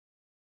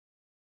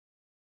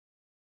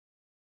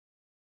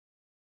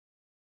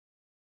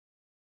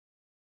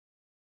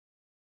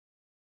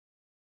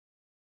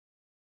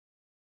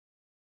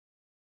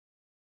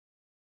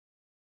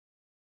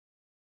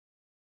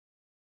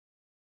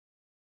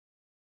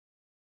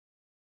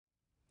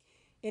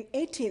In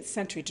 18th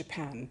century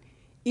Japan,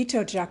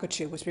 Itō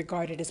Jakuchū was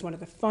regarded as one of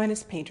the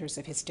finest painters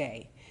of his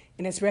day,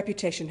 and his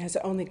reputation has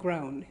only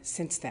grown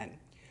since then.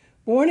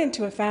 Born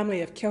into a family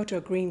of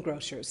Kyoto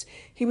greengrocers,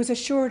 he was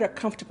assured a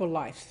comfortable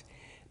life,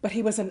 but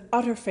he was an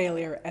utter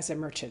failure as a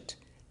merchant.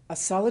 A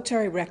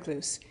solitary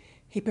recluse,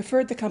 he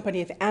preferred the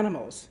company of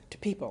animals to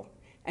people,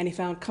 and he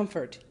found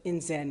comfort in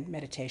Zen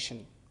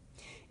meditation.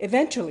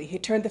 Eventually, he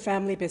turned the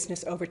family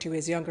business over to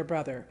his younger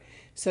brother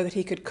so that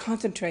he could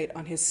concentrate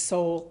on his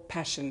sole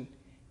passion,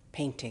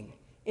 painting.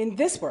 In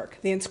this work,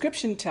 the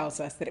inscription tells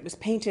us that it was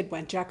painted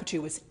when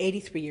Jakuchū was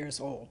 83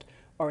 years old,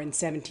 or in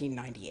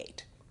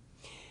 1798.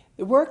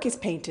 The work is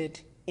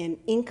painted in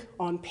ink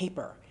on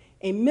paper,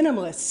 a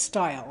minimalist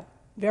style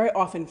very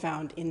often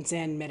found in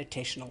Zen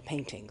meditational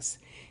paintings.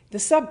 The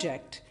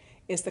subject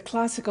is the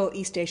classical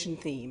East Asian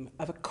theme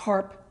of a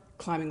carp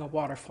climbing a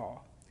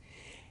waterfall.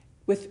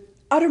 With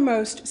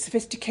uttermost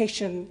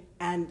sophistication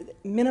and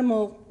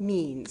minimal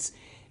means,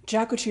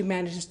 Jakuchū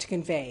manages to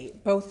convey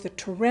both the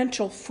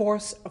torrential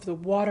force of the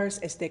waters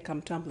as they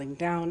come tumbling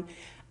down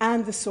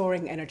and the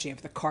soaring energy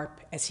of the carp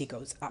as he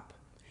goes up.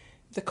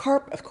 The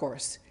carp, of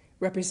course,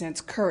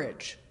 represents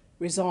courage,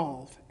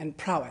 resolve, and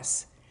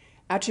prowess,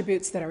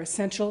 attributes that are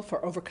essential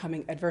for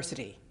overcoming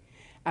adversity,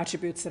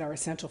 attributes that are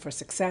essential for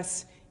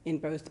success in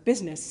both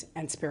business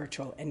and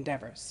spiritual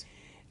endeavors.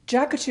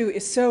 Jakuchū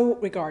is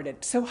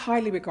so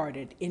highly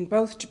regarded in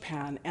both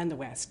Japan and the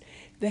West,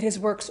 that his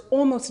works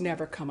almost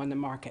never come on the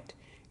market.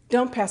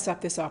 Don't pass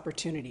up this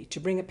opportunity to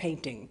bring a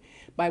painting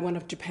by one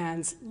of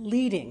Japan's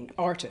leading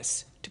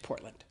artists to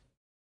Portland.